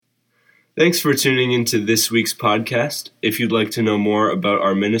Thanks for tuning into this week's podcast. If you'd like to know more about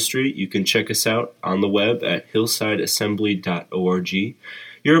our ministry, you can check us out on the web at hillsideassembly.org.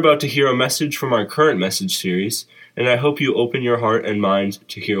 You're about to hear a message from our current message series, and I hope you open your heart and mind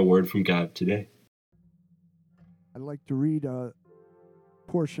to hear a word from God today. I'd like to read a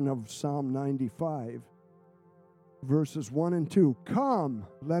portion of Psalm 95, verses 1 and 2. Come,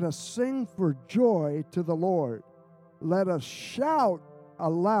 let us sing for joy to the Lord. Let us shout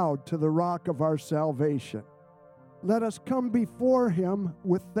aloud to the rock of our salvation. Let us come before him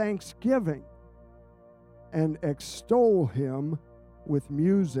with thanksgiving and extol him with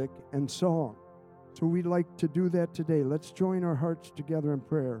music and song. So we'd like to do that today. Let's join our hearts together in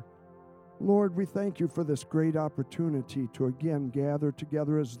prayer. Lord, we thank you for this great opportunity to again gather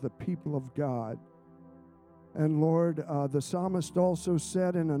together as the people of God. And Lord, the psalmist also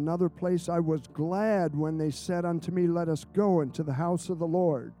said in another place, I was glad when they said unto me, let us go into the house of the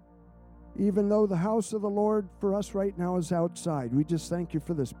Lord. Even though the house of the Lord for us right now is outside, we just thank you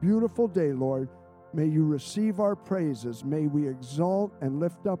for this beautiful day, Lord. May you receive our praises. May we exalt and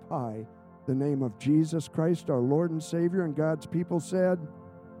lift up high the name of Jesus Christ, our Lord and Savior. And God's people said,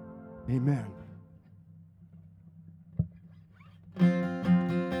 Amen.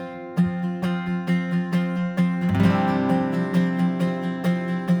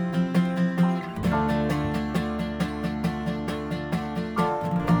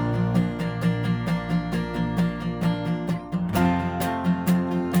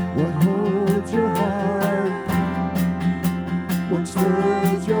 What holds your heart? What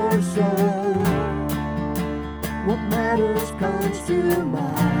stirs your soul? What matters comes to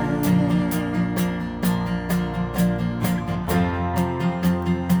mind.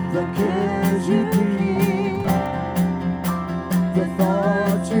 The cares you keep, the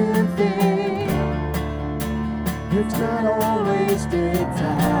thoughts you think, it's not always good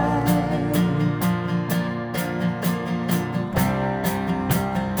time.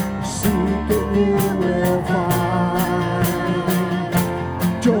 Seek and you will find.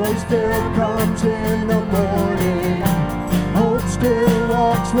 Joy still comes in the morning. Hope still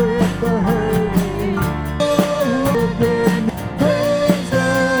walks with the hurting. Praise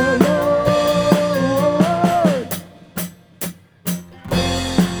the Lord.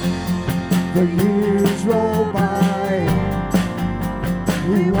 The years roll by.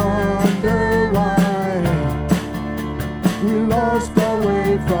 We wonder why we lost our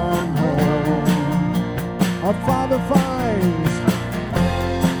way from home. Our Father finds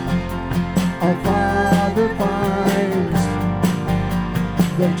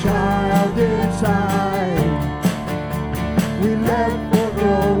the child inside. We let for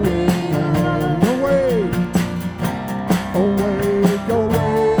growing old. Awake,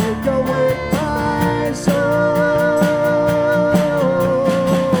 awake, awake, my soul.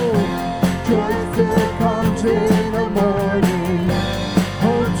 Joy still comes in the morning.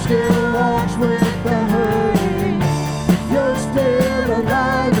 Hope still walks with the hurting. You're still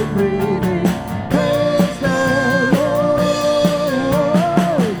alive and breathing. Praise the Lord.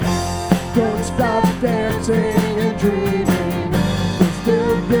 Don't stop dancing and dreaming. There's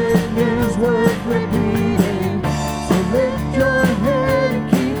still good news worth repeating. So lift your head and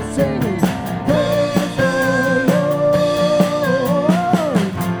keep singing. Praise the Lord.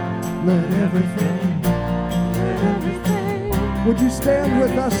 Let everything. Would you stand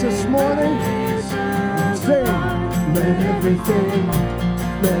with us this morning? Sing. Let everything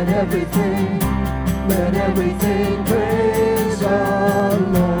praise the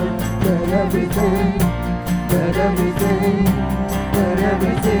Lord. Let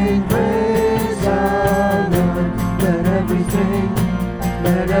everything praise the Lord.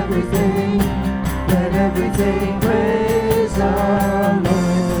 Let everything praise the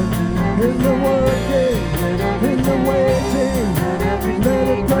Lord. In the working, in the waiting, let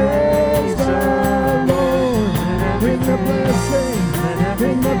it praise the Lord. In the blessing,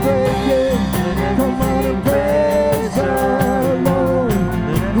 in the breaking, come on and praise the Lord.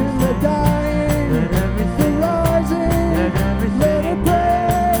 In the dying, the rising, let it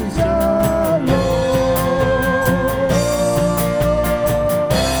praise the Lord.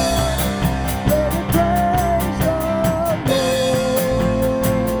 Let it praise the Lord.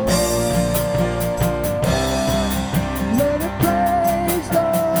 Let it praise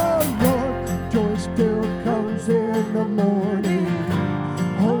the Lord. Joy still comes in the morning.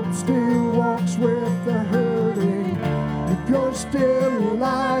 Hope still walks with the hurting. If you're still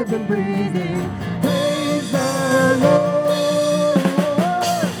alive and breathing, praise the Lord.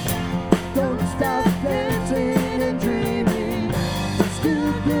 Don't stop dancing and dreaming. There's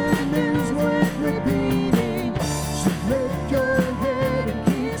still good news worth repeating. So lift your head and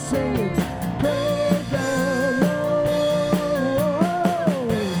keep singing.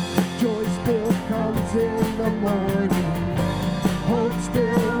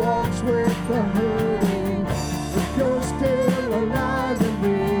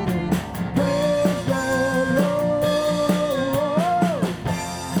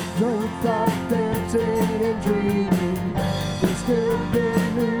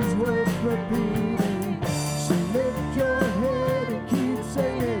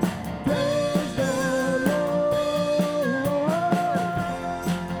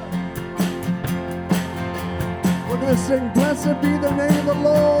 sing, blessed be the name of the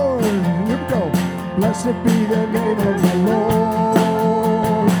Lord. Here we go. Blessed be the name of the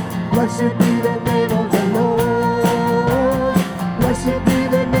Lord. Blessed be the name of the Lord. Blessed be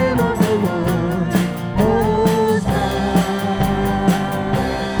the name of the Lord. Most High.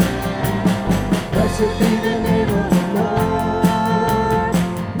 Blessed be the name of the Lord.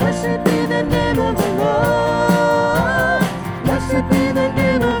 Blessed be the name of the Lord. Blessed be the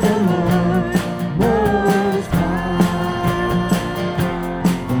name of the Lord. Most High.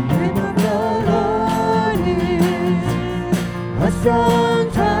 The name of the Lord is a strong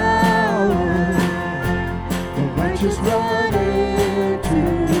tower. The righteous run into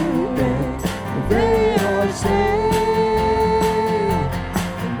it, and they are saved.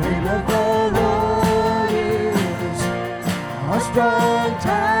 The name of the Lord is a strong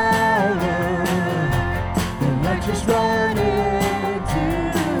tower. The righteous run into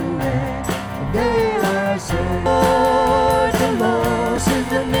it, and they are saved. Lord, the Lord is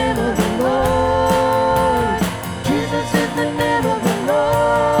the name of the Lord. Jesus is the name of the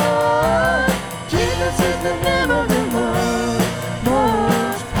Lord. Jesus is the name of the Lord.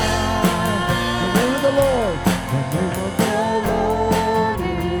 Most High. The name of the Lord. The name of the Lord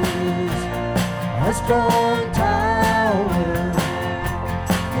is a strong tower.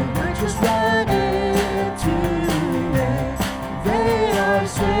 The righteous run into it, they are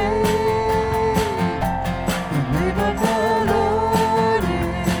saved. The name of the Lord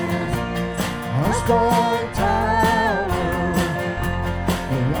is a strong tower.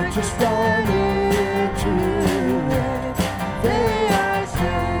 The righteous run into it, they are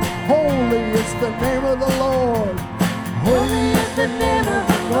saved. Holy is the name of the Lord. Holy is the name of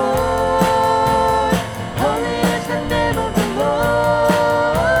the Lord. Holy is the name of the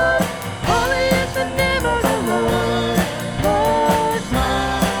Lord. Holy is the name of the Lord. Most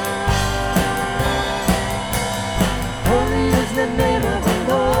High. Holy is the name of the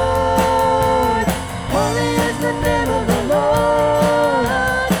Lord. Holy is the name of the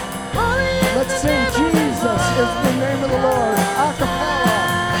Lord. Holy is Let's the sing name Jesus is the name of the Lord. Acapella.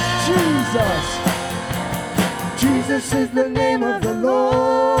 Jesus. Jesus is the name of the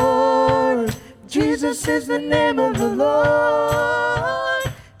Lord. Jesus is the name of the Lord.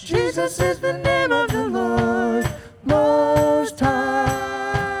 Jesus is the name of the Lord. Most High.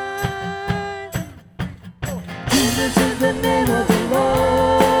 Jesus is the name of the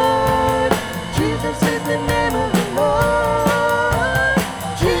Lord. Jesus is the name of the Lord.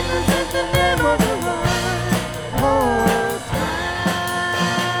 Jesus is the name of the Lord. Most High.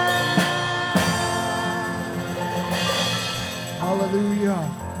 Hallelujah.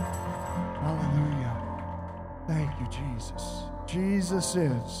 Hallelujah. Thank you, Jesus. Jesus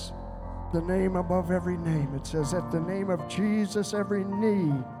is the name above every name. It says, at the name of Jesus, every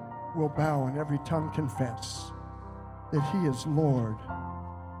knee will bow and every tongue confess that he is Lord,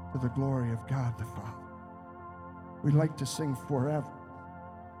 to the glory of God the Father. We like to sing forever.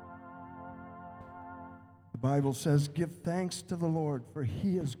 The Bible says, give thanks to the Lord, for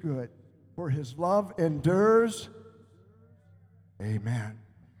he is good, for his love endures. Amen.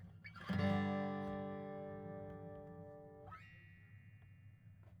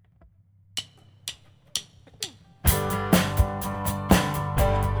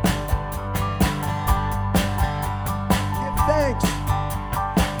 Thanks.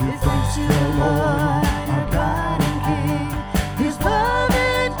 Give thanks to the Lord, our God and King. His love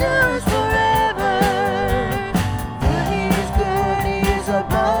endures forever. For he is good, he is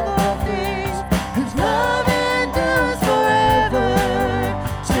above all things. His love endures forever.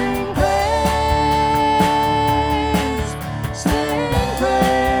 Sing praise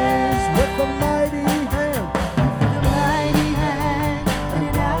with the mighty hand. With the mighty hand and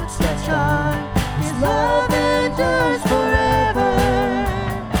an outstretched arm. His love endures forever.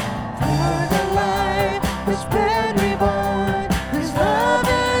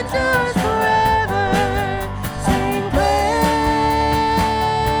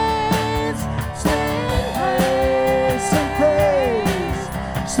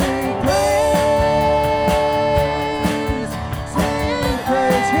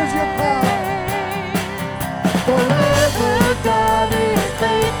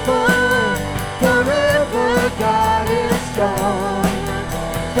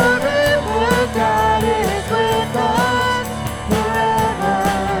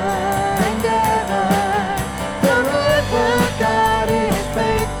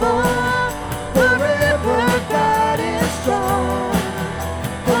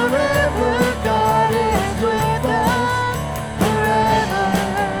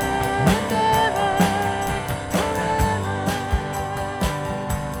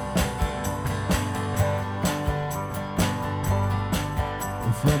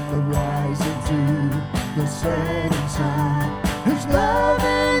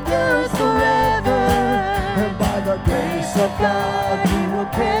 of God we will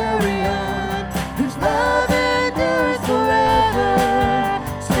carry on. His love endures forever.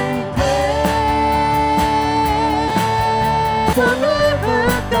 Sing praise. Forever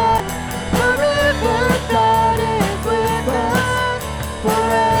God is with us.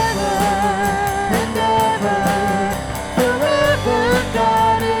 Forever and ever. Forever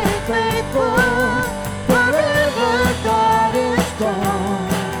God is faithful. Forever God is strong.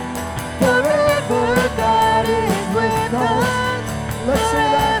 Forever God is with us. Let's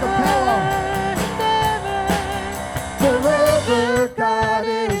sing that a cappella. Forever God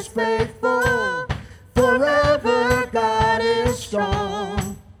is faithful. Forever God is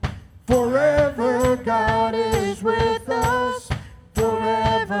strong. Forever God is with us.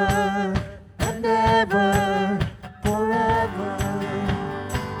 Forever and ever. Forever.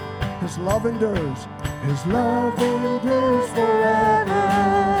 His love endures. His love endures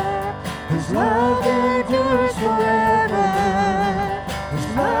forever. His love endures forever. His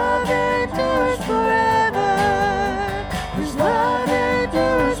love endures forever. His love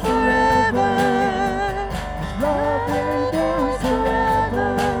endures forever. His love endures forever.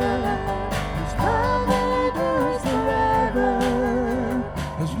 His love endures forever.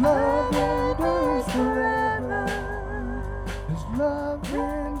 His love endures forever. His love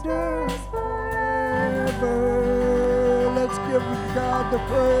endures forever. Let's give God the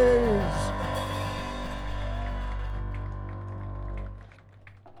praise.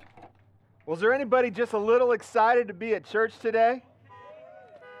 Was there anybody just a little excited to be at church today?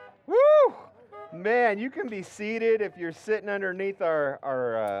 Woo! Man, you can be seated if you're sitting underneath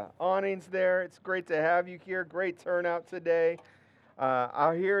our awnings there. It's great to have you here. Great turnout today.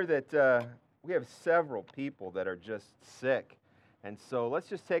 I hear that we have several people that are just sick. And so let's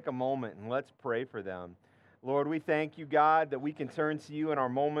just take a moment and let's pray for them. Lord, we thank you, God, that we can turn to you in our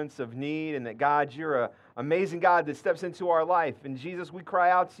moments of need and that, God, you're an amazing God that steps into our life. And Jesus, we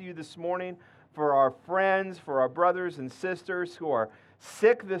cry out to you this morning for our friends, for our brothers and sisters who are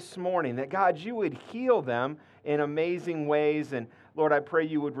sick this morning, that, God, you would heal them in amazing ways. And, Lord, I pray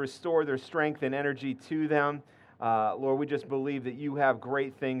you would restore their strength and energy to them. Lord, we just believe that you have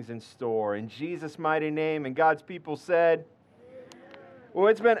great things in store. In Jesus' mighty name, and God's people said... Well,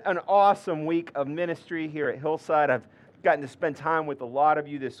 it's been an awesome week of ministry here at Hillside. I've gotten to spend time with a lot of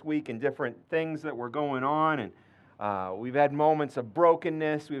you this week and different things that were going on. And we've had moments of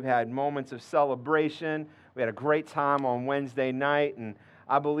brokenness. We've had moments of celebration. We had a great time on Wednesday night. And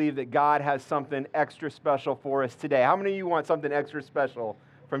I believe that God has something extra special for us today. How many of you want something extra special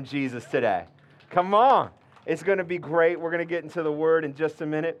from Jesus today? Come on. It's going to be great. We're going to get into the Word in just a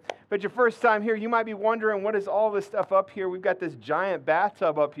minute. But your first time here, you might be wondering, what is all this stuff up here? We've got this giant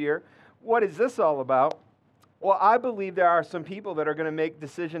bathtub up here. What is this all about? Well, I believe there are some people that are going to make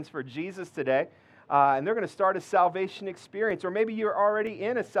decisions for Jesus today, and they're going to start a salvation experience. Or maybe you're already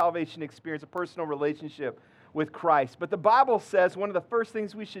in a salvation experience, a personal relationship with Christ. But the Bible says one of the first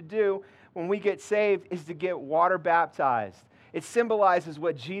things we should do when we get saved is to get water baptized. It symbolizes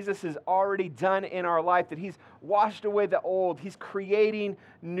what Jesus has already done in our life, that he's washed away the old. He's creating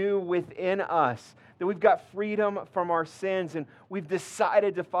new within us, that we've got freedom from our sins, and we've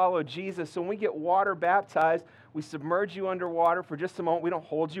decided to follow Jesus. So when we get water baptized, we submerge you underwater for just a moment. We don't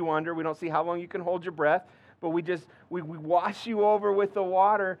hold you under. We don't see how long you can hold your breath, but we wash you over with the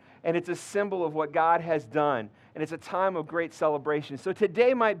water, and it's a symbol of what God has done, and it's a time of great celebration. So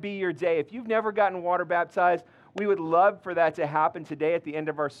today might be your day. If you've never gotten water baptized, we would love for that to happen today at the end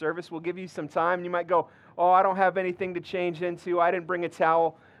of our service. We'll give you some time. You might go, oh, I don't have anything to change into. I didn't bring a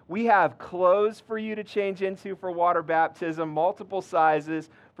towel. We have clothes for you to change into for water baptism, multiple sizes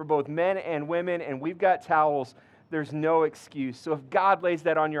for both men and women, and we've got towels. There's no excuse. So if God lays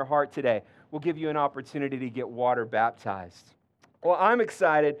that on your heart today, we'll give you an opportunity to get water baptized. Well, I'm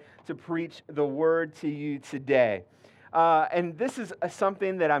excited to preach the word to you today. And this is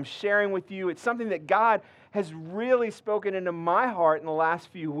something that I'm sharing with you. It's something that God has really spoken into my heart in the last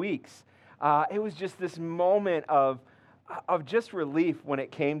few weeks. It was just this moment of just relief when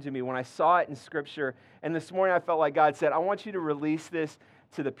it came to me, when I saw it in Scripture. And this morning I felt like God said, I want you to release this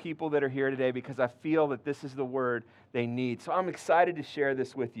to the people that are here today because I feel that this is the word they need. So I'm excited to share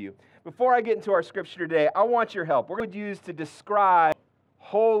this with you. Before I get into our Scripture today, I want your help. We're going to use to describe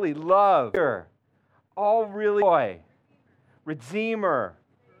holy, love, all really joy, Redeemer,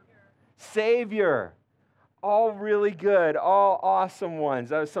 Savior, all really good, all awesome ones.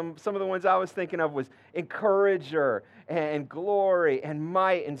 Some of the ones I was thinking of was encourager and glory and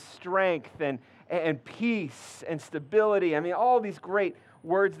might and strength and peace and stability. I mean, all these great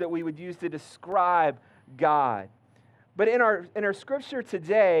words that we would use to describe God. But in our Scripture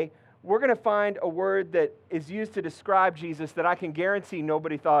today, we're going to find a word that is used to describe Jesus that I can guarantee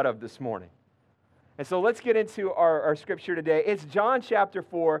nobody thought of this morning. And so let's get into our scripture today. It's John chapter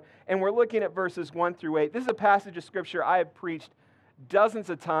 4, and we're looking at verses 1 through 8. This is a passage of scripture I have preached dozens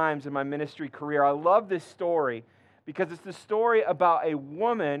of times in my ministry career. I love this story because it's the story about a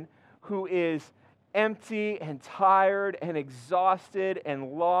woman who is empty and tired and exhausted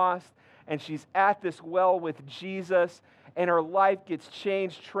and lost, and she's at this well with Jesus, and her life gets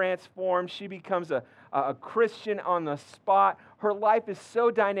changed, transformed. She becomes a Christian on the spot. Her life is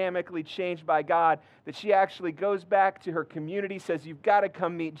so dynamically changed by God that she actually goes back to her community, says, you've got to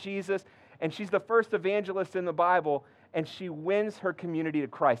come meet Jesus, and she's the first evangelist in the Bible, and she wins her community to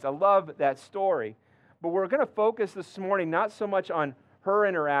Christ. I love that story. But we're going to focus this morning not so much on her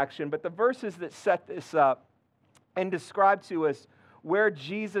interaction, but the verses that set this up and describe to us where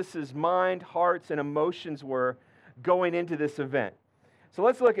Jesus' mind, hearts, and emotions were going into this event. So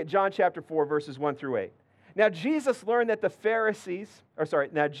let's look at John chapter 4, verses 1 through 8. Now Jesus learned that the Pharisees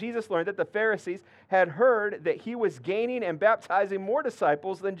had heard that he was gaining and baptizing more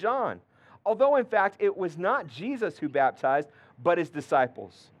disciples than John, although in fact it was not Jesus who baptized, but his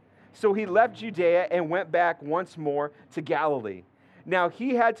disciples. So he left Judea and went back once more to Galilee. Now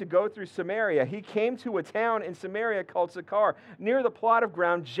he had to go through Samaria. He came to a town in Samaria called Sychar, near the plot of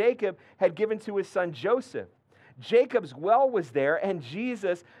ground Jacob had given to his son Joseph. Jacob's well was there, and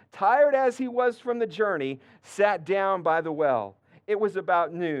Jesus, tired as he was from the journey, sat down by the well. It was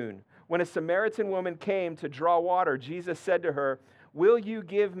about noon. When a Samaritan woman came to draw water, Jesus said to her, "Will you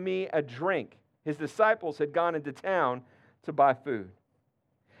give me a drink?" His disciples had gone into town to buy food.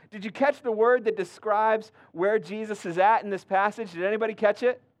 Did you catch the word that describes where Jesus is at in this passage? Did anybody catch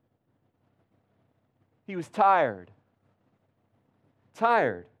it? He was tired.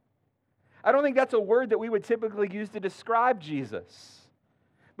 Tired. I don't think that's a word that we would typically use to describe Jesus.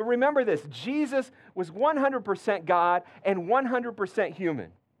 But remember this, Jesus was 100% God and 100%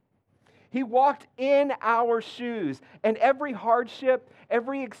 human. He walked in our shoes, and every hardship,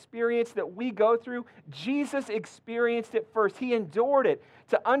 every experience that we go through, Jesus experienced it first. He endured it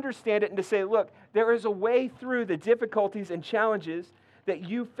to understand it and to say, look, there is a way through the difficulties and challenges that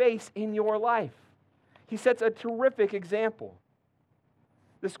you face in your life. He sets a terrific example.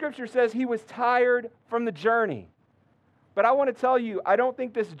 The scripture says he was tired from the journey. But I want to tell you, I don't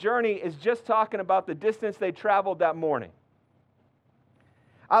think this journey is just talking about the distance they traveled that morning.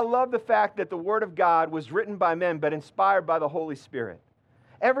 I love the fact that the Word of God was written by men but inspired by the Holy Spirit.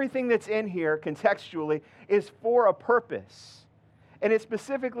 Everything that's in here contextually is for a purpose. And it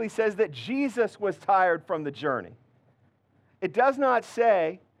specifically says that Jesus was tired from the journey. It does not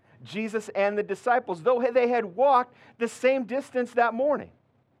say Jesus and the disciples, though they had walked the same distance that morning.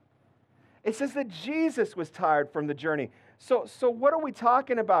 It says that Jesus was tired from the journey. So what are we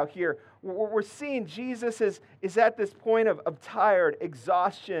talking about here? We're seeing Jesus is at this point of tired,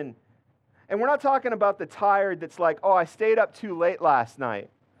 exhaustion. And we're not talking about the tired that's like, oh, I stayed up too late last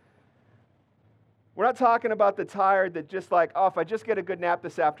night. We're not talking about the tired that just like, oh, if I just get a good nap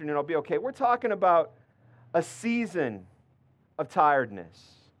this afternoon, I'll be okay. We're talking about a season of tiredness.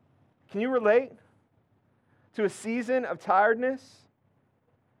 Can you relate to a season of tiredness?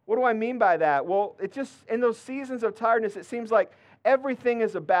 What do I mean by that? Well, it just, in those seasons of tiredness, it seems like everything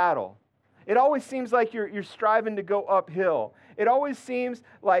is a battle. It always seems like you're striving to go uphill. It always seems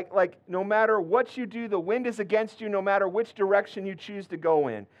like no matter what you do, the wind is against you, no matter which direction you choose to go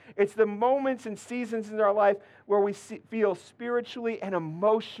in. It's the moments and seasons in our life where we feel spiritually and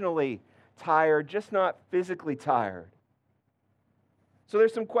emotionally tired, just not physically tired. So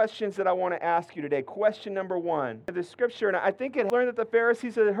there's some questions that I want to ask you today. Question number one. The scripture, and I think it learned that the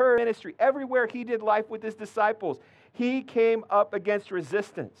Pharisees had heard ministry. Everywhere he did life with his disciples, he came up against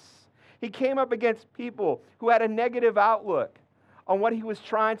resistance. He came up against people who had a negative outlook on what he was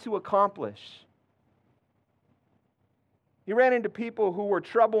trying to accomplish. He ran into people who were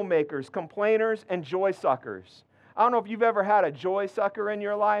troublemakers, complainers, and joy suckers. I don't know if you've ever had a joy sucker in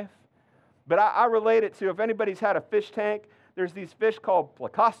your life, but I relate it to, if anybody's had a fish tank, there's these fish called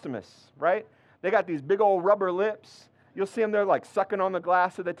Plecostomus, right? They got these big old rubber lips. You'll see them there like sucking on the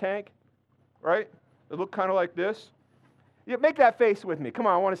glass of the tank, right? They look kind of like this. Yeah, make that face with me. Come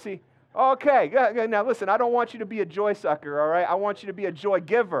on, I want to see. Okay, now listen, I don't want you to be a joy sucker, all right? I want you to be a joy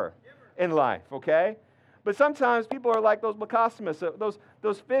giver in life, okay? But sometimes people are like those Plecostomus.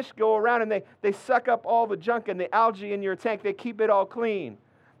 Those fish go around and they suck up all the junk and the algae in your tank. They keep it all clean.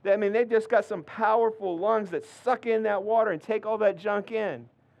 I mean, they've just got some powerful lungs that suck in that water and take all that junk in.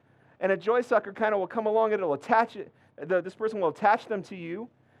 And a joy sucker kind of will come along and it'll attach it. This person will attach them to you,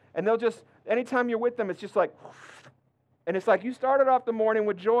 and they'll just, anytime you're with them, it's just like, And it's like you started off the morning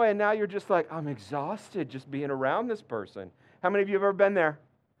with joy, and now you're just like, I'm exhausted just being around this person. How many of you have ever been there?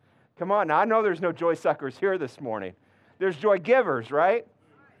 Come on. Now, I know there's no joy suckers here this morning. There's joy givers, right?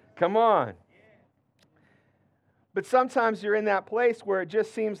 Come on. But sometimes you're in that place where it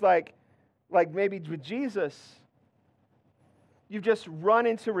just seems like maybe with Jesus, you've just run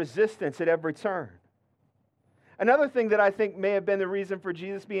into resistance at every turn. Another thing that I think may have been the reason for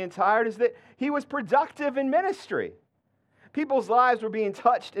Jesus being tired is that he was productive in ministry. People's lives were being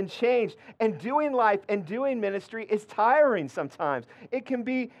touched and changed, and doing life and doing ministry is tiring sometimes. It can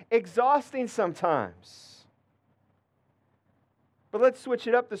be exhausting sometimes. But let's switch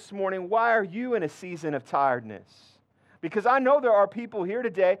it up this morning. Why are you in a season of tiredness? Because I know there are people here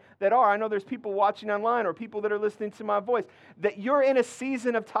today that are. I know there's people watching online or people that are listening to my voice, that you're in a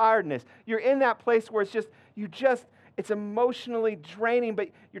season of tiredness. You're in that place where it's emotionally draining, but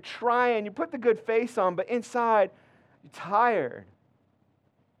you're trying. You put the good face on, but inside, you're tired.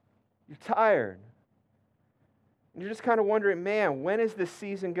 You're tired. And you're just kind of wondering, man, when is this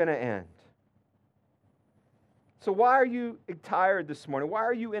season going to end? So why are you tired this morning? Why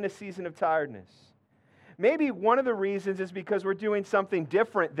are you in a season of tiredness? Maybe one of the reasons is because we're doing something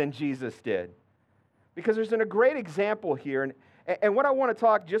different than Jesus did. Because there's a great example here. And what I want to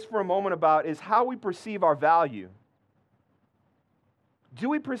talk just for a moment about is how we perceive our value. Do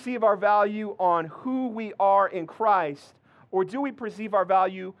we perceive our value on who we are in Christ, or do we perceive our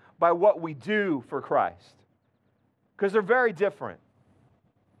value by what we do for Christ? Because they're very different.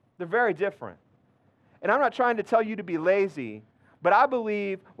 They're very different. And I'm not trying to tell you to be lazy, but I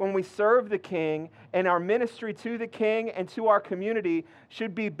believe when we serve the King and our ministry to the King and to our community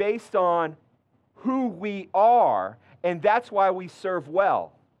should be based on who we are, and that's why we serve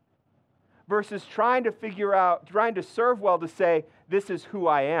well. Versus trying to serve well to say, this is who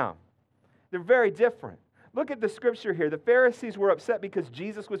I am. They're very different. Look at the scripture here. The Pharisees were upset because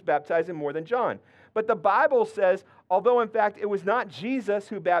Jesus was baptizing more than John. But the Bible says, although in fact it was not Jesus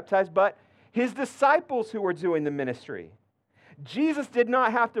who baptized, but his disciples who were doing the ministry. Jesus did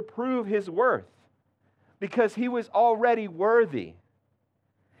not have to prove his worth because he was already worthy.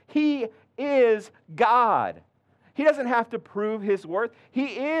 He is God. He doesn't have to prove his worth. He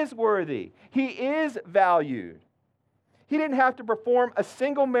is worthy. He is valued. He didn't have to perform a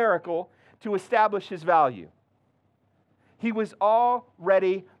single miracle to establish his value. He was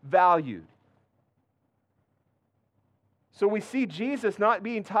already valued. So we see Jesus not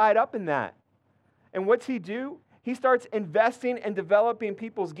being tied up in that. And what's he do? He starts investing and developing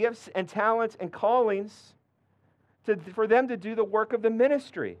people's gifts and talents and callings for them to do the work of the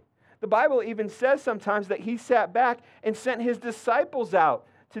ministry. The Bible even says sometimes that he sat back and sent his disciples out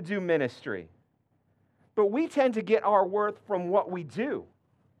to do ministry. But we tend to get our worth from what we do.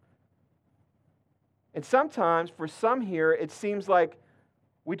 And sometimes, for some here, it seems like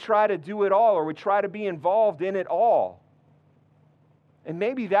we try to do it all or we try to be involved in it all. And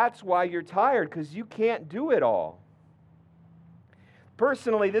maybe that's why you're tired, because you can't do it all.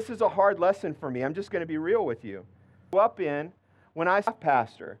 Personally, this is a hard lesson for me. I'm just going to be real with you. When I was a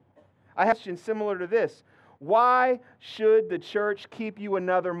pastor, I had a question similar to this. Why should the church keep you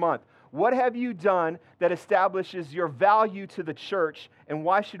another month? What have you done that establishes your value to the church, and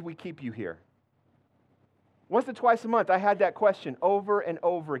why should we keep you here? Once or twice a month, I had that question over and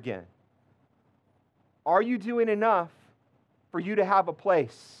over again. Are you doing enough for you to have a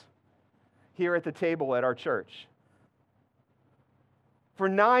place here at the table at our church? For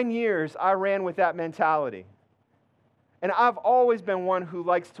 9 years, I ran with that mentality. And I've always been one who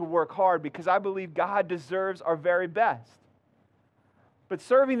likes to work hard because I believe God deserves our very best. But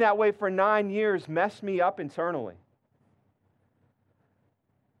serving that way for 9 years messed me up internally.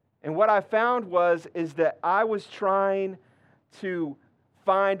 And what I found is that I was trying to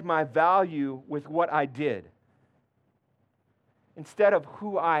find my value with what I did instead of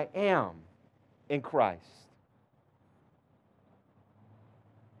who I am in Christ.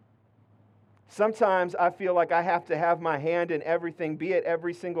 Sometimes I feel like I have to have my hand in everything, be at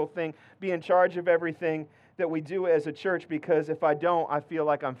every single thing, be in charge of everything that we do as a church, because if I don't, I feel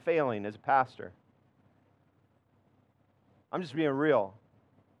like I'm failing as a pastor. I'm just being real.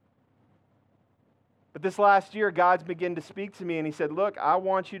 But this last year, God's begun to speak to me, and he said, look, I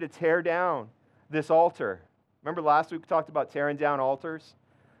want you to tear down this altar. Remember last week we talked about tearing down altars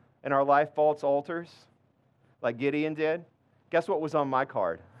in our life, false altars, like Gideon did? Guess what was on my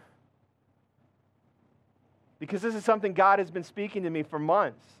card? Because this is something God has been speaking to me for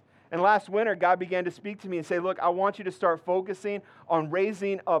months. And last winter, God began to speak to me and say, look, I want you to start focusing on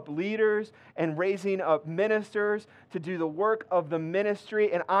raising up leaders and raising up ministers to do the work of the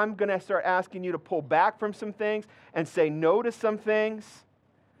ministry. And I'm going to start asking you to pull back from some things and say no to some things,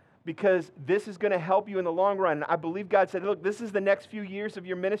 because this is going to help you in the long run. And I believe God said, look, this is the next few years of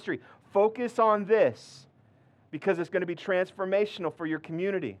your ministry. Focus on this, because it's going to be transformational for your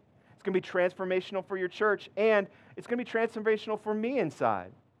community. It's going to be transformational for your church, and it's going to be transformational for me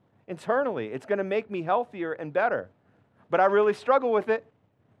inside. Internally, it's going to make me healthier and better. But I really struggle with it.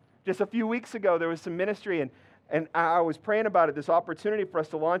 Just a few weeks ago, there was some ministry, and I was praying about it, this opportunity for us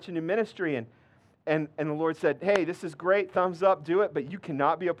to launch a new ministry, and the Lord said, hey, this is great, thumbs up, do it, but you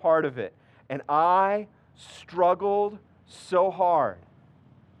cannot be a part of it. And I struggled so hard.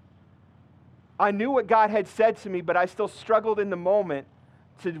 I knew what God had said to me, but I still struggled in the moment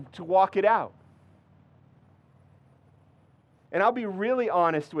to walk it out. And I'll be really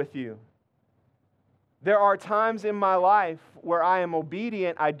honest with you. There are times in my life where I am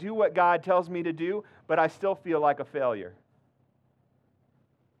obedient, I do what God tells me to do, but I still feel like a failure.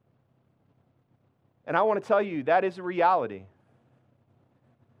 And I want to tell you, that is a reality.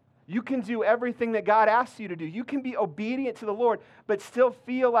 You can do everything that God asks you to do. You can be obedient to the Lord, but still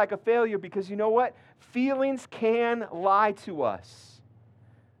feel like a failure, because you know what? Feelings can lie to us.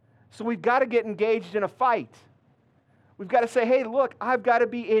 So we've got to get engaged in a fight. We've got to say, hey, look, I've got to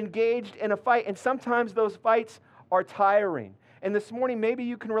be engaged in a fight. And sometimes those fights are tiring. And this morning, maybe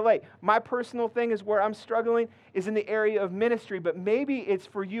you can relate. My personal thing is where I'm struggling is in the area of ministry, but maybe it's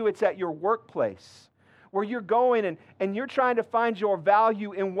for you, it's at your workplace, where you're going and you're trying to find your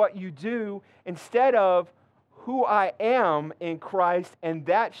value in what you do instead of who I am in Christ, and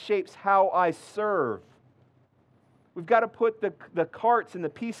that shapes how I serve. We've got to put the carts and the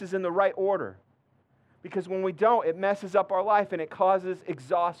pieces in the right order. Because when we don't, it messes up our life and it causes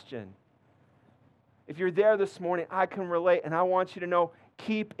exhaustion. If you're there this morning, I can relate, and I want you to know,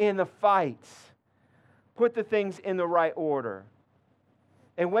 keep in the fight. Put the things in the right order.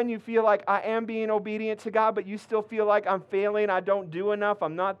 And when you feel like I am being obedient to God, but you still feel like I'm failing, I don't do enough,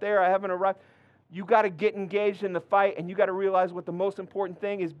 I'm not there, I haven't arrived, you got to get engaged in the fight, and you got to realize what the most important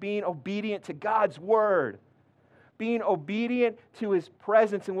thing is: being obedient to God's word. Being obedient to His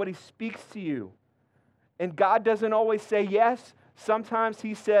presence and what He speaks to you. And God doesn't always say yes. Sometimes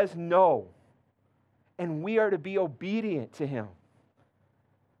He says no. And we are to be obedient to Him.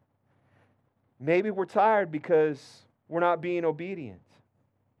 Maybe we're tired because we're not being obedient.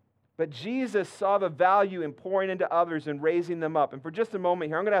 But Jesus saw the value in pouring into others and raising them up. And for just a moment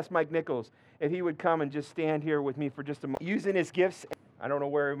here, I'm going to ask Mike Nichols if he would come and just stand here with me for just a moment. Using his gifts. I don't know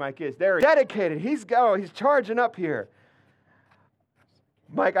where Mike is. There he is. Dedicated. He's charging up here.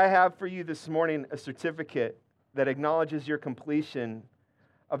 Mike, I have for you this morning a certificate that acknowledges your completion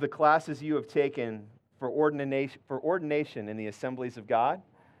of the classes you have taken for ordination in the Assemblies of God.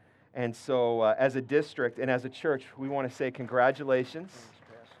 And so as a district and as a church, we want to say congratulations.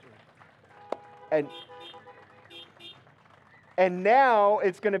 And now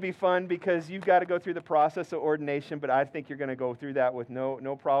it's going to be fun because you've got to go through the process of ordination, but I think you're going to go through that with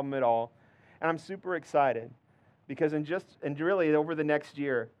no problem at all. And I'm super excited. Because really over the next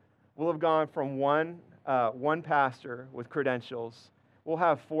year, we'll have gone from one pastor with credentials. We'll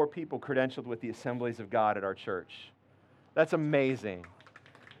have 4 people credentialed with the Assemblies of God at our church. That's amazing.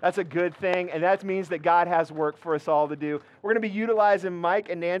 That's a good thing, and that means that God has work for us all to do. We're going to be utilizing Mike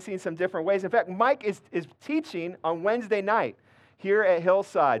and Nancy in some different ways. In fact, Mike is teaching on Wednesday night here at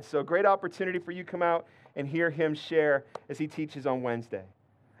Hillside. So great opportunity for you to come out and hear him share as he teaches on Wednesday.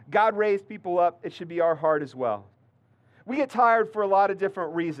 God raised people up. It should be our heart as well. We get tired for a lot of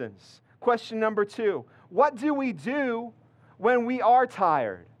different reasons. Question number 2, what do we do when we are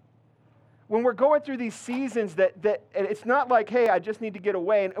tired? When we're going through these seasons that it's not like, hey, I just need to get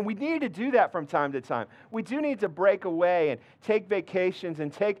away. And we need to do that from time to time. We do need to break away and take vacations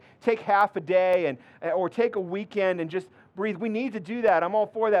and take half a day or take a weekend and just breathe. We need to do that. I'm all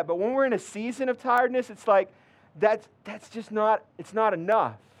for that. But when we're in a season of tiredness, it's like, that's just not, it's not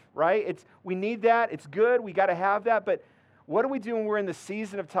enough, right? We need that. It's good. We got to have that. But what do we do when we're in the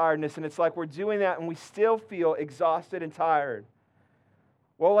season of tiredness and it's like we're doing that and we still feel exhausted and tired?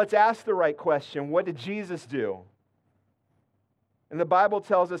 Well, let's ask the right question. What did Jesus do? And the Bible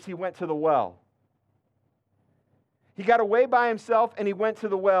tells us He went to the well. He got away by Himself and He went to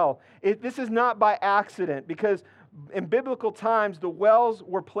the well. This is not by accident, because in biblical times, the wells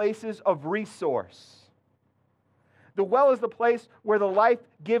were places of resource. The well is the place where the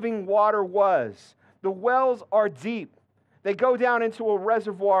life-giving water was. The wells are deep. They go down into a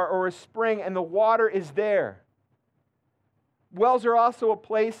reservoir or a spring, and the water is there. Wells are also a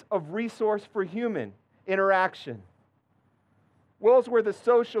place of resource for human interaction. Wells were the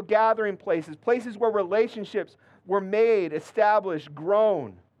social gathering places, places where relationships were made, established,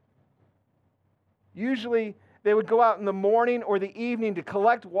 grown. Usually, they would go out in the morning or the evening to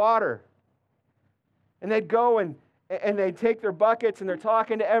collect water. And they'd go and they'd take their buckets and they're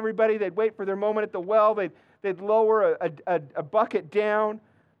talking to everybody. They'd wait for their moment at the well. They'd lower a bucket down.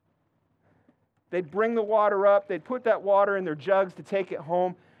 They'd bring the water up. They'd put that water in their jugs to take it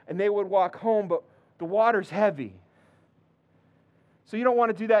home. And they would walk home, but the water's heavy. So you don't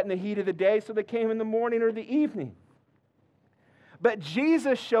want to do that in the heat of the day, so they came in the morning or the evening. But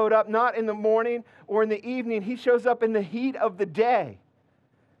Jesus showed up not in the morning or in the evening. He shows up in the heat of the day.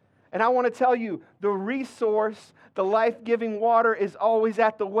 And I want to tell you, the resource, the life-giving water is always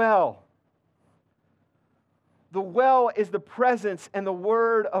at the well. The well is the presence and the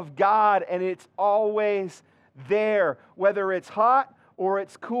Word of God, and it's always there. Whether it's hot or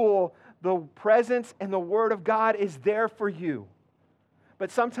it's cool, the presence and the Word of God is there for you. But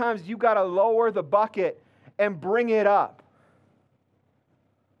sometimes you got to lower the bucket and bring it up.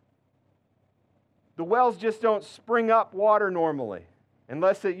 The wells just don't spring up water normally.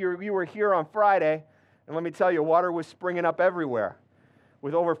 Unless you were here on Friday, and let me tell you, water was springing up everywhere.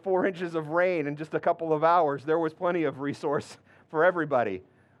 With over 4 inches of rain in just a couple of hours, there was plenty of resource for everybody.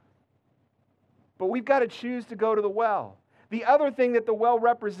 But we've got to choose to go to the well. The other thing that the well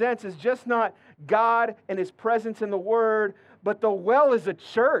represents is just not God and His presence in the Word, but the well is a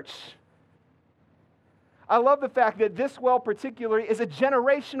church. I love the fact that this well particularly is a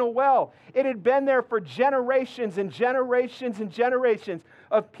generational well. It had been there for generations and generations and generations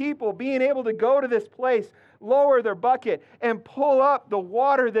of people being able to go to this place, lower their bucket, and pull up the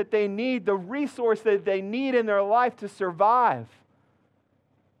water that they need, the resource that they need in their life to survive.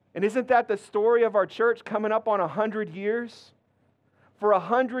 And isn't that the story of our church coming up on 100 years? For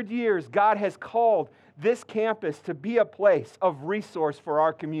 100 years, God has called this campus to be a place of resource for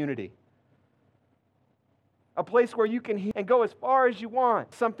our community. A place where you can hear and go as far as you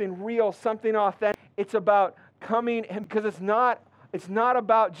want. Something real, something authentic. It's about coming, and because it's not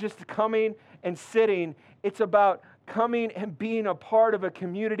about just coming and sitting. It's about coming and being a part of a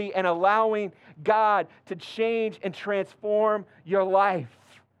community and allowing God to change and transform your life.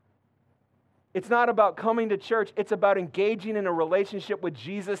 It's not about coming to church. It's about engaging in a relationship with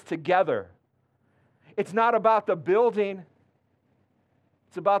Jesus together. It's not about the building.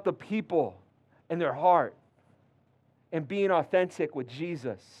 It's about the people and their heart and being authentic with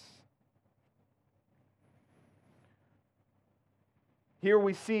Jesus. Here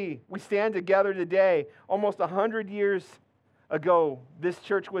we stand together today. Almost 100 years ago, this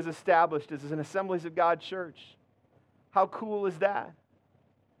church was established as an Assemblies of God church. How cool is that?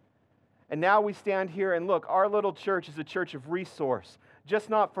 And now we stand here and look, our little church is a church of resource, just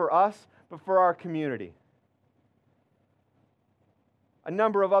not for us, but for our community. A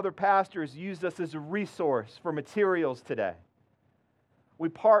number of other pastors use us as a resource for materials today. We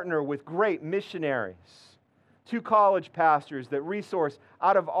partner with great missionaries, 2 college pastors that resource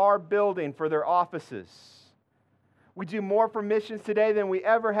out of our building for their offices. We do more for missions today than we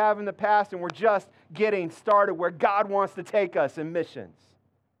ever have in the past, and we're just getting started where God wants to take us in missions.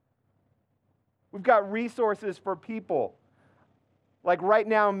 We've got resources for people like Right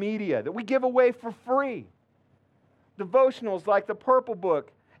Now Media that we give away for free. Devotionals like the Purple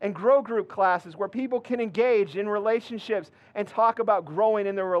Book and Grow Group classes where people can engage in relationships and talk about growing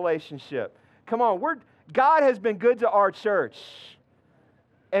in their relationship. Come on, God has been good to our church,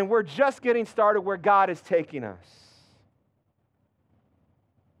 and we're just getting started where God is taking us.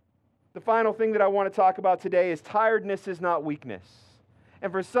 The final thing that I want to talk about today is tiredness is not weakness.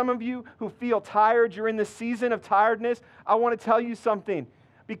 And for some of you who feel tired, you're in the season of tiredness, I want to tell you something.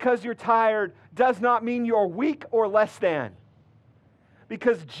 Because you're tired does not mean you're weak or less than.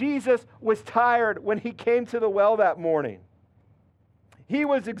 Because Jesus was tired when He came to the well that morning. He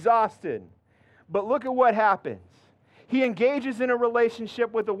was exhausted. But look at what happens. He engages in a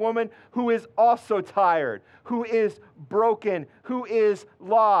relationship with a woman who is also tired, who is broken, who is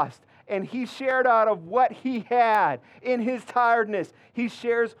lost. And he shared out of what he had in his tiredness. He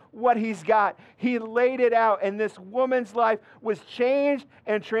shares what he's got. He laid it out, and this woman's life was changed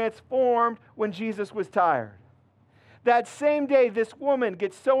and transformed when Jesus was tired. That same day, this woman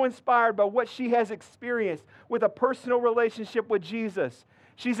gets so inspired by what she has experienced with a personal relationship with Jesus.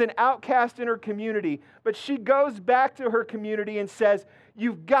 She's an outcast in her community, but she goes back to her community and says,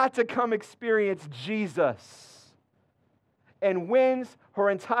 "You've got to come experience Jesus." And wins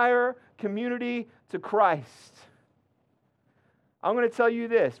her entire community to Christ. I'm going to tell you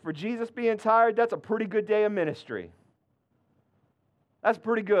this, for Jesus being tired, that's a pretty good day of ministry. That's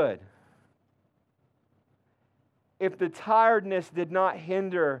pretty good. If the tiredness did not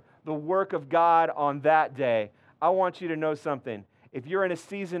hinder the work of God on that day, I want you to know something. If you're in a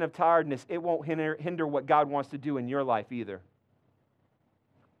season of tiredness, it won't hinder what God wants to do in your life either.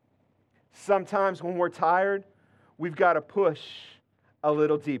 Sometimes when we're tired, we've got to push a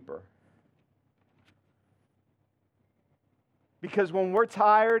little deeper. Because when we're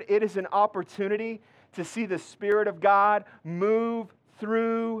tired, it is an opportunity to see the Spirit of God move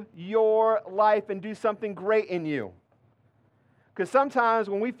through your life and do something great in you. Because sometimes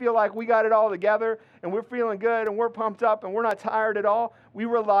when we feel like we got it all together and we're feeling good and we're pumped up and we're not tired at all, we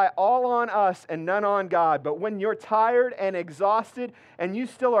rely all on us and none on God. But when you're tired and exhausted and you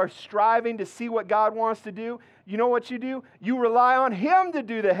still are striving to see what God wants to do, you know what you do? You rely on Him to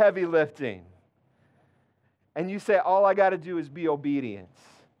do the heavy lifting. And you say, all I got to do is be obedient.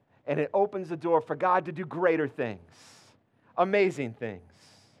 And it opens the door for God to do greater things, amazing things.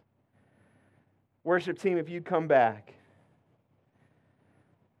 Worship team, if you'd come back.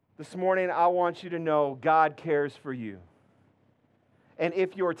 This morning, I want you to know God cares for you. And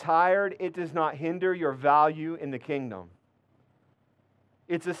if you're tired, it does not hinder your value in the kingdom.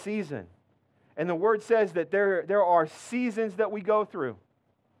 It's a season. And the Word says that there are seasons that we go through.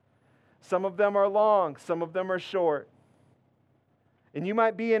 Some of them are long, some of them are short. And you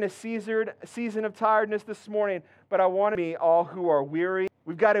might be in a season of tiredness this morning, but I want to be all who are weary.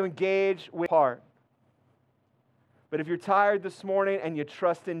 We've got to engage with heart. But if you're tired this morning and you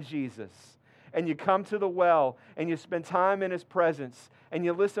trust in Jesus, and you come to the well, and you spend time in His presence, and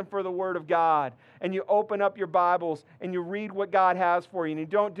you listen for the Word of God, and you open up your Bibles, and you read what God has for you, and you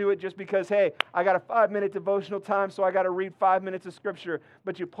don't do it just because, hey, I got a 5-minute devotional time, so I got to read 5 minutes of Scripture,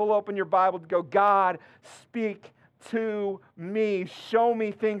 but you pull open your Bible to go, God, speak to me. Show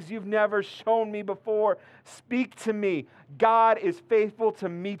me things you've never shown me before. Speak to me. God is faithful to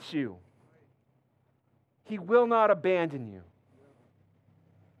meet you. He will not abandon you.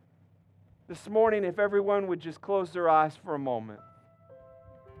 This morning, if everyone would just close their eyes for a moment,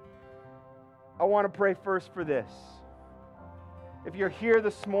 I want to pray first for this. If you're here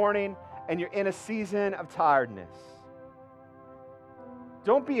this morning and you're in a season of tiredness,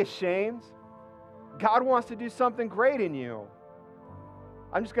 don't be ashamed. God wants to do something great in you.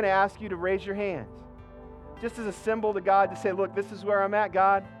 I'm just going to ask you to raise your hand, just as a symbol to God to say, look, this is where I'm at,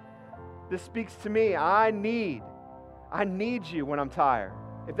 God. This speaks to me. I need you when I'm tired.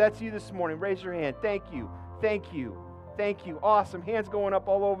 If that's you this morning, raise your hand. Thank you. Thank you. Thank you. Awesome. Hands going up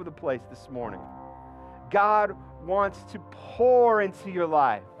all over the place this morning. God wants to pour into your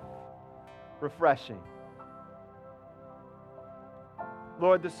life. Refreshing.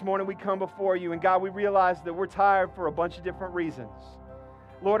 Lord, this morning we come before you, and God, we realize that we're tired for a bunch of different reasons.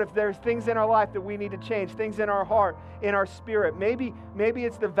 Lord, if there's things in our life that we need to change, things in our heart, in our spirit, maybe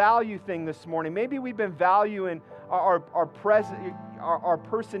it's the value thing this morning. Maybe we've been valuing our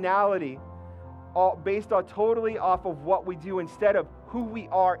personality all based on totally off of what we do instead of who we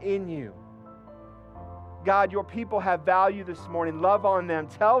are in you. God, your people have value this morning. Love on them.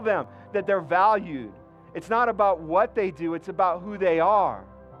 Tell them that they're valued. It's not about what they do, it's about who they are.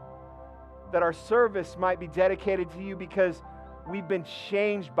 That our service might be dedicated to you because we've been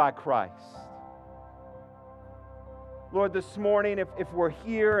changed by Christ. Lord, this morning, if we're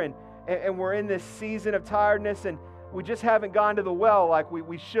here and we're in this season of tiredness and we just haven't gone to the well like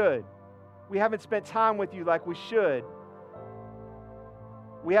we should, we haven't spent time with you like we should,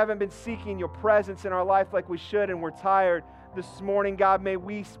 we haven't been seeking your presence in our life like we should, and we're tired this morning, God, may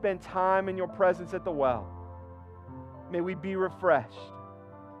we spend time in your presence at the well. May we be refreshed.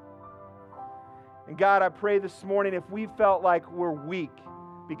 And God, I pray this morning if we felt like we're weak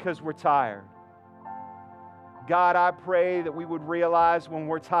because we're tired, God, I pray that we would realize when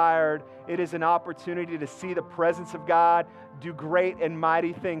we're tired, it is an opportunity to see the presence of God do great and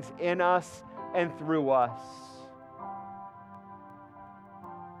mighty things in us and through us.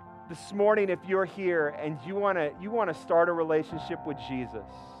 This morning, if you're here and you want to start a relationship with Jesus,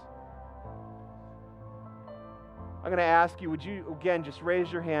 I'm going to ask you, would you, again, just raise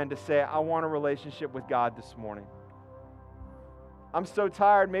your hand to say, I want a relationship with God this morning. I'm so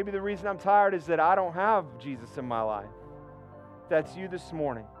tired. Maybe the reason I'm tired is that I don't have Jesus in my life. If that's you this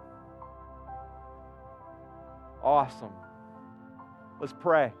morning. Awesome. Let's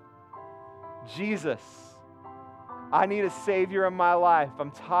pray. Jesus, I need a Savior in my life.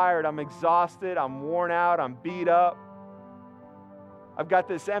 I'm tired. I'm exhausted. I'm worn out. I'm beat up. I've got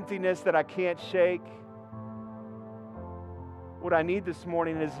this emptiness that I can't shake. What I need this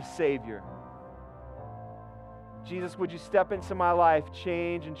morning is a Savior. Jesus, would you step into my life,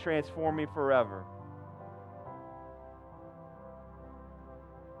 change and transform me forever?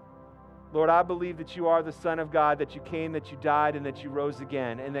 Lord, I believe that you are the Son of God, that you came, that you died, and that you rose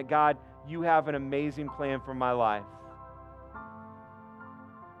again, and that, God, you have an amazing plan for my life.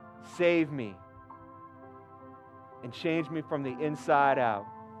 Save me and change me from the inside out.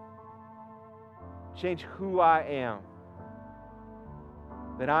 Change who I am,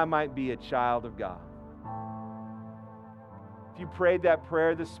 that I might be a child of God. If you prayed that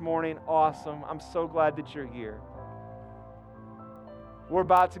prayer this morning, awesome. I'm so glad that you're here. We're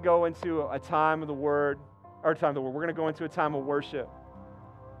about to go into a time of the Word, We're going to go into a time of worship.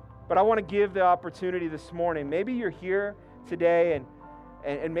 But I want to give the opportunity this morning. Maybe you're here today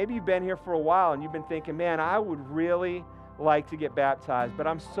and maybe you've been here for a while and you've been thinking, man, I would really like to get baptized, but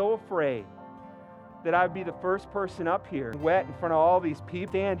I'm so afraid that I'd be the first person up here, wet in front of all these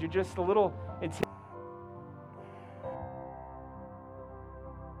people, and you're just a little intimidated.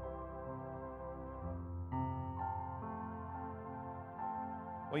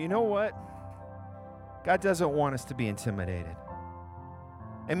 Well, you know what? God doesn't want us to be intimidated.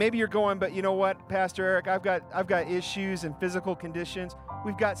 And maybe you're going, but you know what, Pastor Eric, I've got issues and physical conditions.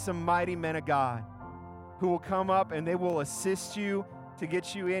 We've got some mighty men of God who will come up and they will assist you to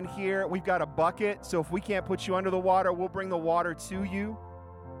get you in here. We've got a bucket, so if we can't put you under the water, we'll bring the water to you.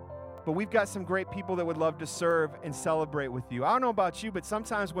 But we've got some great people that would love to serve and celebrate with you. I don't know about you, but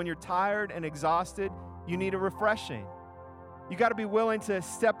sometimes when you're tired and exhausted, you need a refreshing. You got to be willing to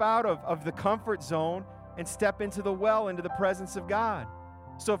step out of the comfort zone and step into the well, into the presence of God.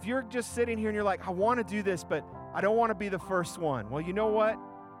 So if you're just sitting here and you're like, I want to do this, but I don't want to be the first one. Well, you know what?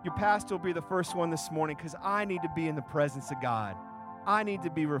 Your pastor will be the first one this morning because I need to be in the presence of God. I need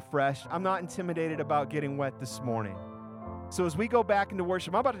to be refreshed. I'm not intimidated about getting wet this morning. So as we go back into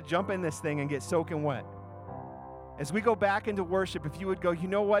worship, I'm about to jump in this thing and get soaking wet. As we go back into worship, if you would go, you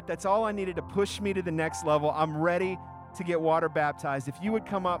know what? That's all I needed to push me to the next level. I'm ready to get water baptized. If you would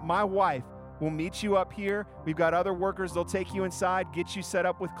come up, my wife will meet you up here. We've got other workers. They'll take you inside, get you set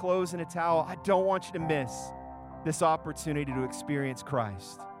up with clothes and a towel. I don't want you to miss this opportunity to experience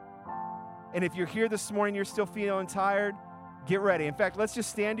Christ. And if you're here this morning, you're still feeling tired, get ready. In fact, let's just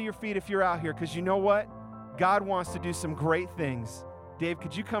stand to your feet if you're out here, because you know what? God wants to do some great things. Dave,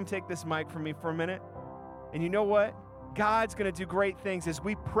 could you come take this mic from me for a minute? And you know what? God's going to do great things as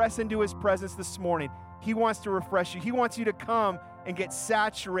we press into his presence this morning. He wants to refresh you. He wants you to come and get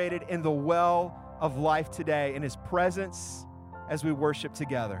saturated in the well of life today, in his presence as we worship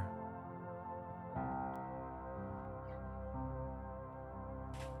together.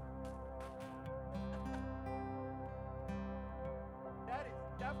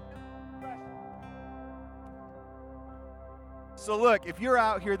 So look, if you're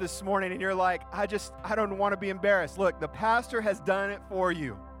out here this morning and you're like, I don't want to be embarrassed. Look, the pastor has done it for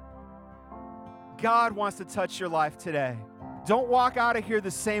you. God wants to touch your life today. Don't walk out of here the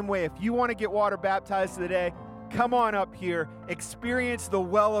same way. If you want to get water baptized today, come on up here, experience the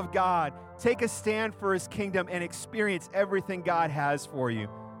well of God, take a stand for his kingdom, and experience everything God has for you.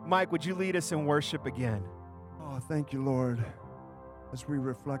 Mike, would you lead us in worship again? Oh, thank you, Lord. As we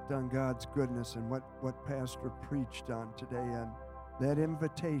reflect on God's goodness and what Pastor preached on today and that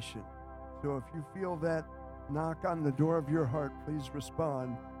invitation. So if you feel that knock on the door of your heart, please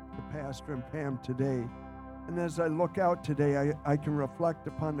respond to Pastor and Pam today. And as I look out today, I can reflect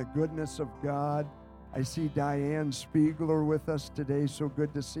upon the goodness of God. I see Diane Spiegler with us today. So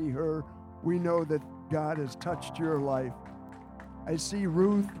good to see her. We know that God has touched your life. I see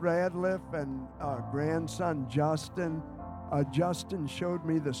Ruth Radliff and grandson Justin. Justin showed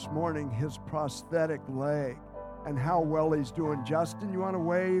me this morning his prosthetic leg and how well he's doing. Justin, you want to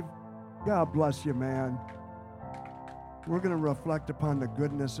wave? God bless you, man. We're going to reflect upon the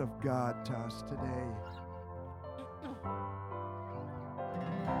goodness of God to us today.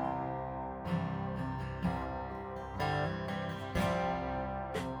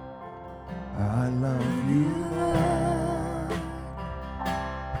 I love you, Lord.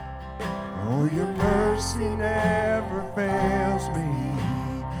 Oh, your mercy never fails me.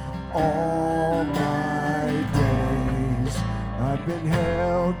 All my days I've been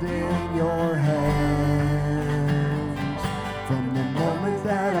held in your hands. From the moment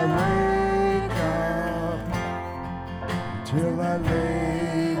that I wake up till I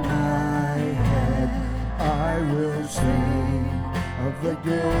lay my head, I will sing of the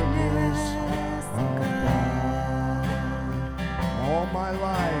goodness of God. All my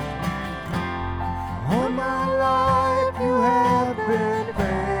life you have been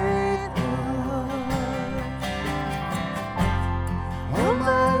faithful. All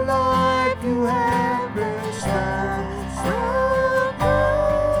my life you have been so good.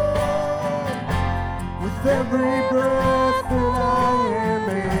 With every breath that I am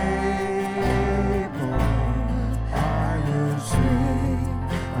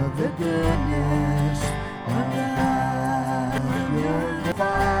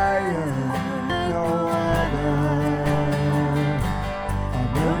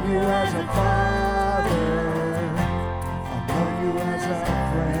you as a father. I've known you as a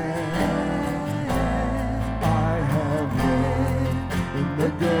friend. I have lived in the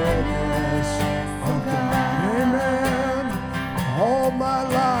goodness of God. Amen. All my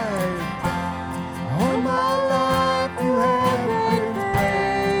life you have been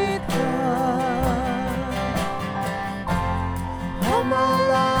faithful. All my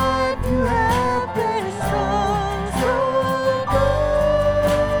life you have been so good.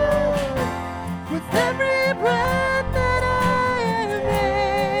 With every breath that I am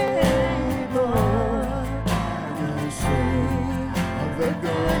able, I will sing of the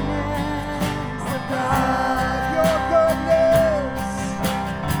goodness of God.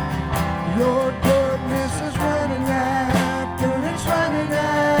 Your goodness is running after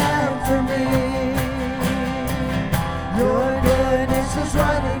me. Your goodness is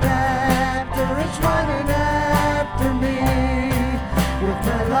running after me. With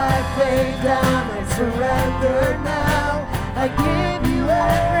my life laid down and surrendered now, I give you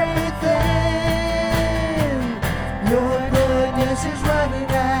everything. Your goodness is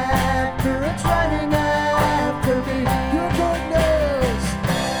running after me. Your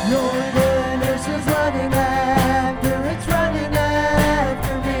goodness is running after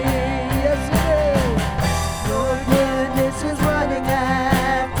me. Yes, it is. Your goodness is running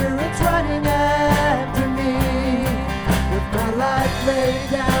after me. With my life laid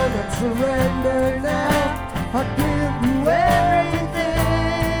down and surrendered now, I give you everything.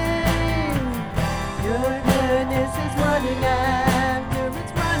 Your goodness is running after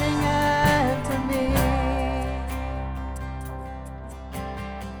me.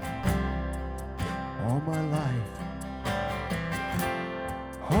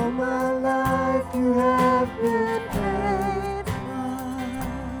 All my life you have been faithful.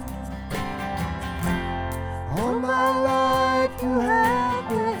 All my life you have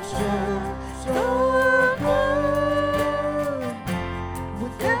been so good.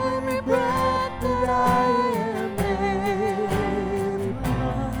 With every breath that I am able,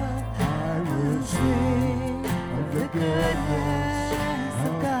 I will sing of the goodness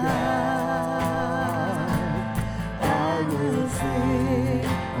of God. I will sing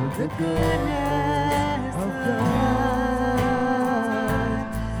of the goodness of God.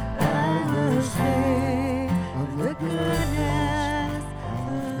 I will sing of the goodness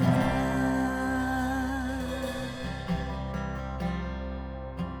of God.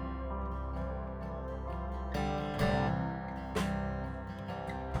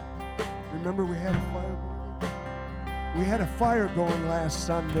 Remember we had a fire going? We had a fire going last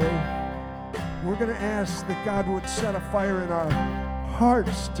Sunday. We're going to ask that God would set a fire in our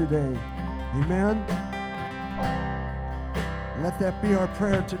hearts today. Amen. Let that be our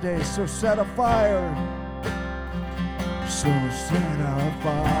prayer today. So set a fire. So set a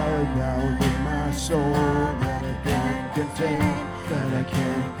fire down in my soul that I can't contain, that I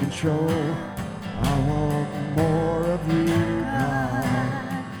can't control. I want more of you, God.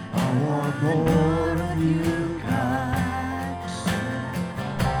 I want more of you, God.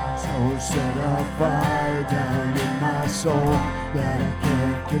 So set a fire down in my soul that I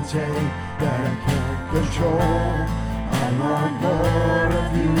can't contain, that I can't control. I want more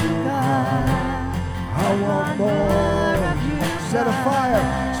of you, God. I want more of you. Set a fire.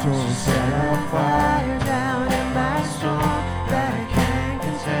 So set a fire down in my soul that I can't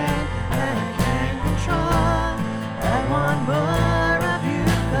contain, that I can't control. I want more of you,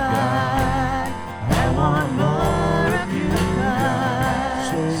 God. I want more of you,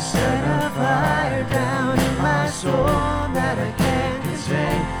 God. So set a fire down in my soul that I can't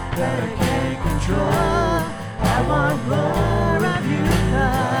contain, that I can't control. I want more of you,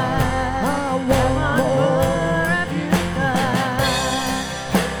 God. I want more of you, God.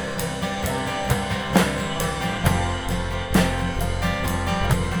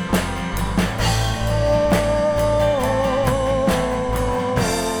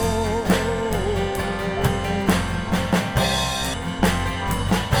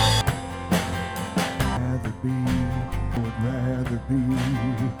 Rather be,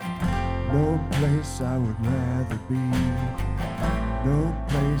 no place I would rather be, no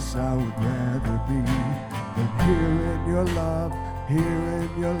place I would rather be than here in your love, here in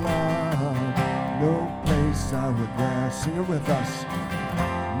your love. No place I would rather, sing it with us.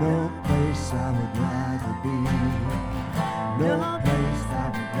 No place I would rather be, no place I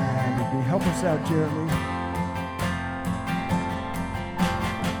would rather be. Help us out, Jeremy.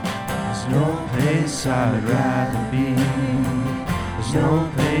 There's no place I would rather be. There's no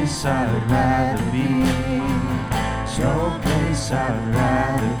place I would rather be. There's no place I would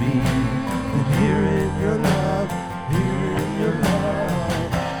rather be than here in your love, here in your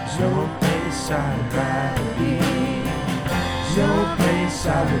love. no place I'd rather be. There's no place I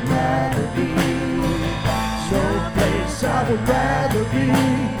would rather be. There's no place I would rather be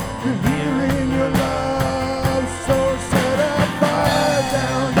than here in your love. So set a fire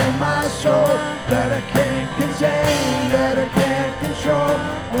down in my soul that I can't contain, that I can't control.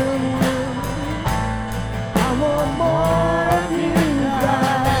 I want more of you,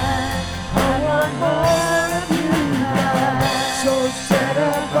 God. I want more of you, God. So set a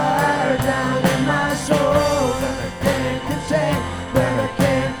fire down in my soul that I can't contain, that I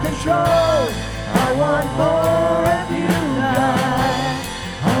can't control. I want more of you, God.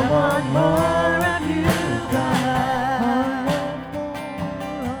 I want more of you, God.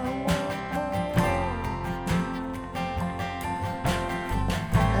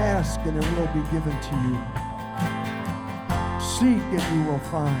 Ask and it will be given to you. Seek and you will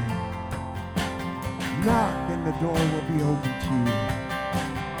find. Knock and the door will be open to you.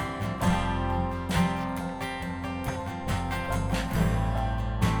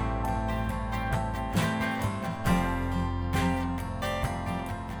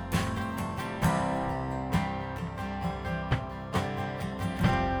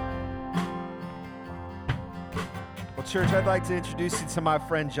 Well, church, I'd like to introduce you to my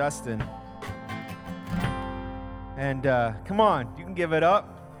friend Justin. And come on, you can give it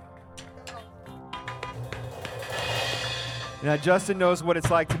up. Now, Justin knows what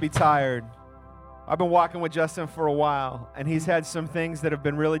it's like to be tired. I've been walking with Justin for a while, and he's had some things that have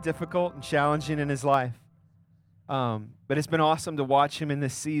been really difficult and challenging in his life. But it's been awesome to watch him in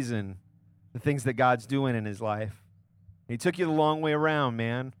this season, the things that God's doing in his life. He took you the long way around,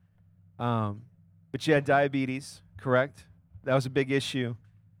 man. But you had diabetes, correct? That was a big issue.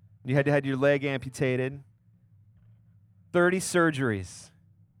 You had to have your leg amputated. 30 surgeries.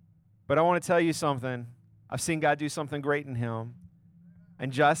 But I want to tell you something. I've seen God do something great in him.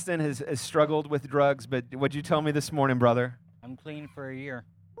 And Justin has struggled with drugs, but what'd you tell me this morning, brother? I'm clean for a year.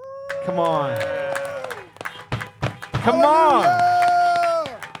 Come on. Come on.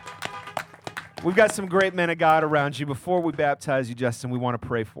 We've got some great men of God around you. Before we baptize you, Justin, we want to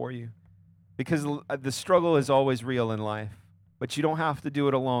pray for you. Because the struggle is always real in life. But you don't have to do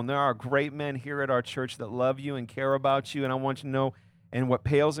it alone. There are great men here at our church that love you and care about you. And I want you to know, and what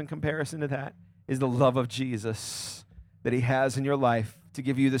pales in comparison to that is the love of Jesus that he has in your life to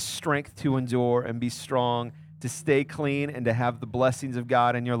give you the strength to endure and be strong, to stay clean, and to have the blessings of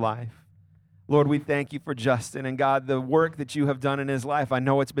God in your life. Lord, we thank you for Justin. And God, the work that you have done in his life, I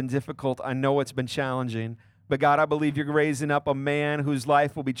know it's been difficult. I know it's been challenging. But God, I believe you're raising up a man whose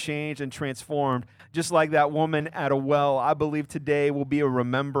life will be changed and transformed. Just like that woman at a well, I believe today will be a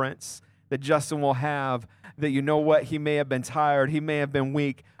remembrance that Justin will have, that you know what, he may have been tired, he may have been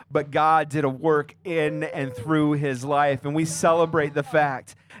weak, but God did a work in and through his life. And we celebrate the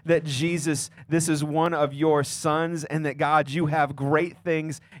fact that Jesus, this is one of your sons, and that God, you have great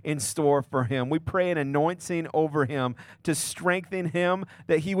things in store for him. We pray an anointing over him to strengthen him,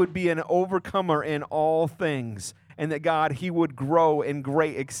 that he would be an overcomer in all things, and that God, he would grow in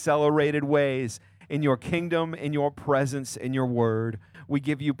great accelerated ways in your kingdom, in your presence, in your word. We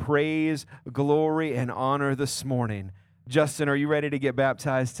give you praise, glory, and honor this morning. Justin, are you ready to get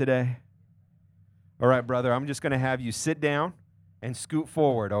baptized today? All right, brother, I'm just going to have you sit down and scoot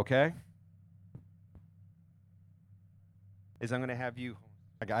forward, okay? I'm going to have you,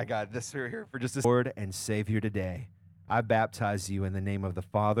 I got this here for just a Lord and Savior today. I baptize you in the name of the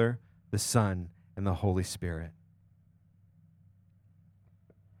Father, the Son, and the Holy Spirit.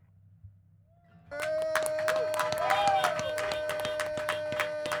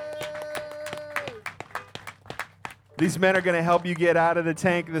 These men are going to help you get out of the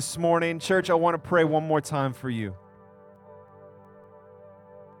tank this morning. Church, I want to pray one more time for you.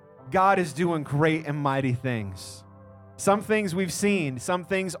 God is doing great and mighty things. Some things we've seen, some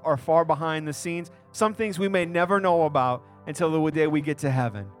things are far behind the scenes, some things we may never know about until the day we get to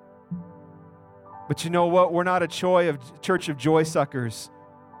heaven. But you know what? We're not a church of joy suckers.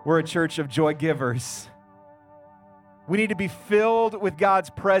 We're a church of joy givers. We need to be filled with God's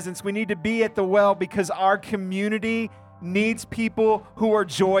presence. We need to be at the well because our community needs people who are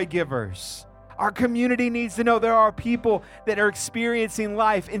joy givers. Our community needs to know there are people that are experiencing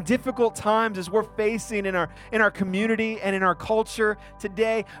life in difficult times as we're facing in our community and in our culture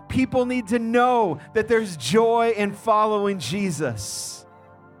today. People need to know that there's joy in following Jesus.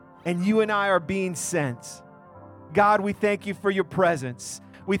 And you and I are being sent. God, we thank you for your presence.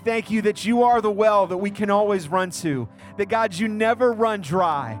 We thank you that you are the well that we can always run to. That, God, you never run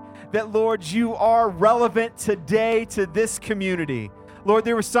dry. That, Lord, you are relevant today to this community. Lord,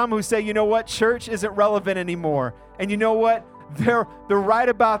 there were some who say, you know what, church isn't relevant anymore. And you know what? They're right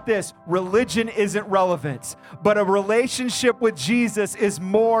about this. Religion isn't relevant, but a relationship with Jesus is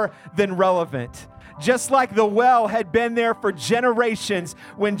more than relevant. Just like the well had been there for generations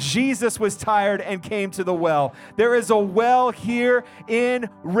when Jesus was tired and came to the well. There is a well here in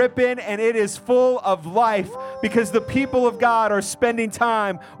Ripon, and it is full of life because the people of God are spending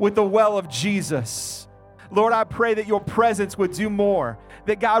time with the well of Jesus. Lord, I pray that your presence would do more.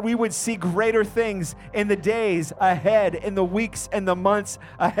 That, God, we would see greater things in the days ahead, in the weeks and the months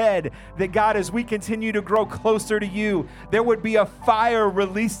ahead. That, God, as we continue to grow closer to you, there would be a fire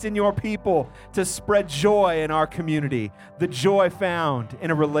released in your people to spread joy in our community. The joy found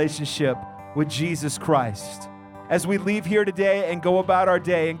in a relationship with Jesus Christ. As we leave here today and go about our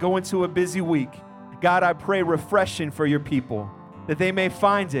day and go into a busy week, God, I pray refreshing for your people, that they may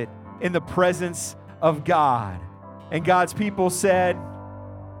find it in the presence of God. And God's people said,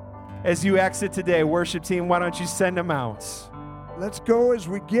 as you exit today, worship team, why don't you send them out? Let's go as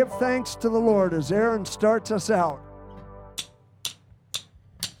we give thanks to the Lord as Aaron starts us out.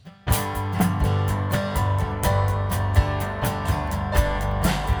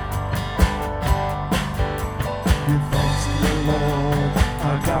 Give thanks to the Lord,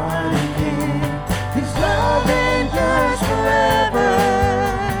 our God and King. His love endures forever.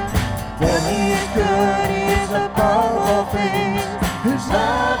 For He is good, He is above all things. His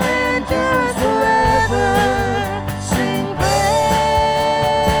love endures forever. Sing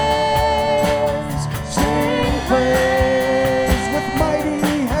praise With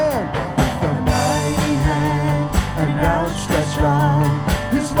mighty hand, with a mighty hand, an outstretched arm.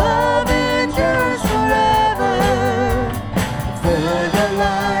 His love endures forever. For the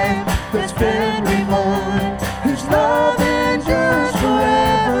life that's been reborn, His love endures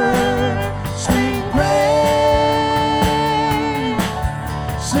forever. Sing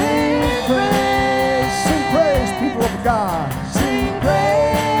praise, people of God. sing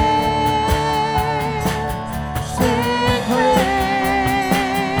praise, sing praise.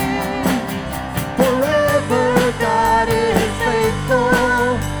 Forever God is faithful,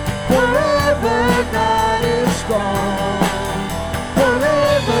 forever God is strong,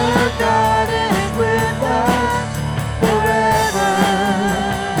 forever God is with us, forever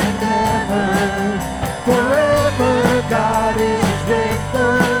and ever. Forever God is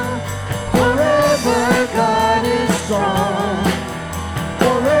faithful, forever God is strong,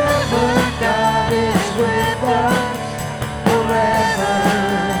 forever God is with us, forever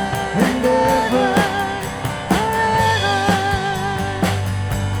and ever.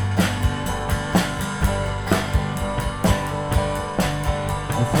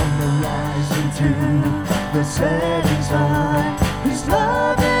 From the rising to the setting sun, His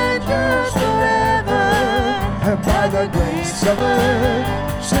love endures forever. And by the grace of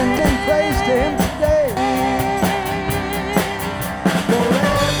earth, Sing and praise to Him today.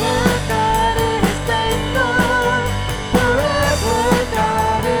 forever God is faithful, forever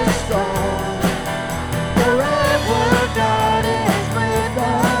God is strong, forever God is with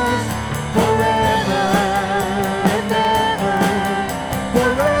us, forever and ever.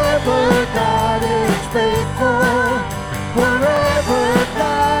 Forever God is faithful, forever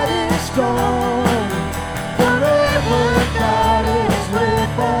God is strong, forever God is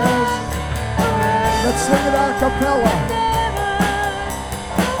with us, forever. Let's sing it a cappella.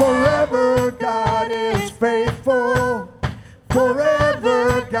 Forever God is faithful,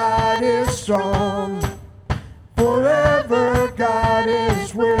 forever God is strong, forever God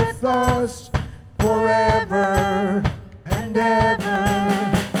is with us, forever and ever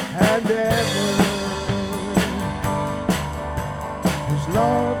and ever. His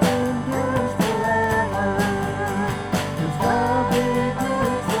love endures forever. His love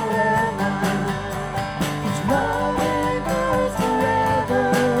endures forever. His love endures forever.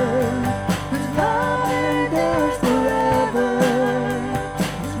 His love endures forever.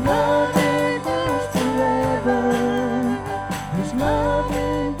 His love endures forever. His love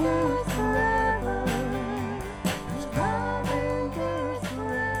endures forever. His love endures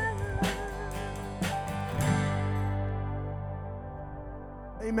forever.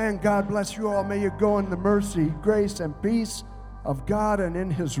 Amen. God bless you all. May you go in the mercy, grace, and peace of God and in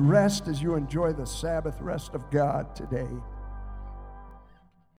His rest as you enjoy the Sabbath rest of God today.